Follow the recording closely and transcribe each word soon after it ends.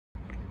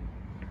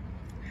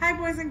Hi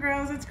boys and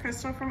girls, it's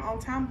Krystal from Old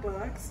Town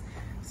Books.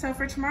 So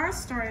for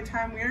tomorrow's story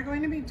time, we are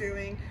going to be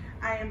doing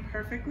I Am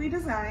Perfectly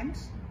Designed.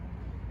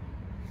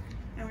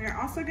 And we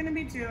are also going to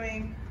be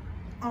doing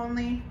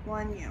Only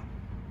One You.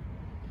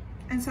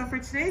 And so for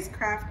today's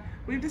craft,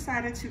 we've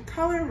decided to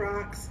color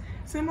rocks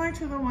similar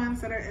to the ones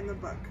that are in the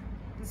book.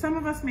 And some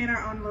of us made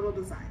our own little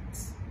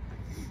designs.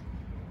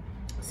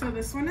 So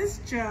this one is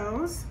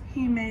Joe's.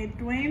 He made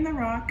Dwayne the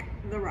Rock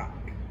the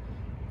Rock.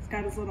 He's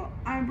got his little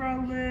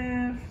eyebrow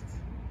lift.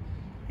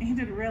 And he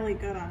did really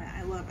good on it.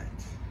 I love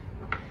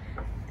it.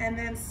 And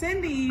then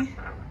Cindy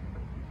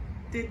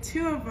did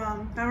two of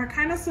them that were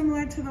kind of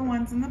similar to the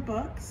ones in the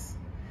books.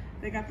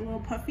 They got the little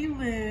puffy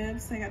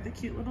lips. They got the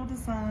cute little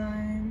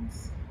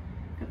designs.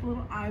 Got the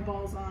little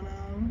eyeballs on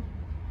them.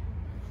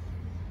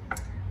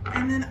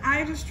 And then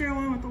I just drew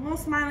one with a little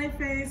smiley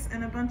face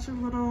and a bunch of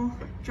little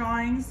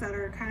drawings that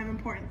are kind of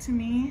important to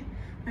me.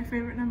 My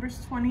favorite number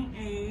is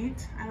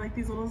 28. I like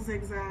these little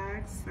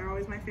zigzags. They're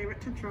always my favorite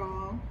to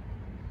draw.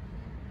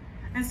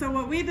 And so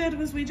what we did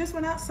was we just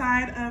went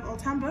outside of Old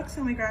Town Books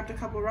and we grabbed a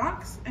couple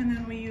rocks, and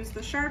then we used the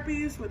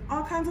Sharpies with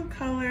all kinds of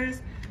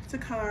colors to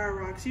color our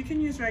rocks. You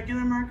can use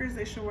regular markers,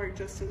 they should work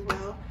just as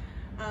well.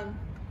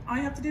 All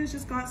you have to do is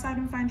just go outside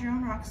and find your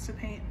own rocks to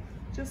paint,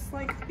 just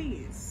like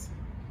these.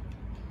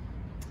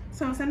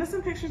 So send us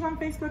some pictures on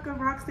Facebook of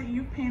rocks that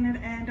you've painted,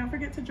 and don't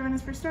forget to join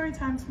us for story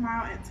time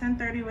tomorrow at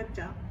 10:30 with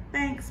Joe.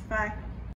 Thanks, bye.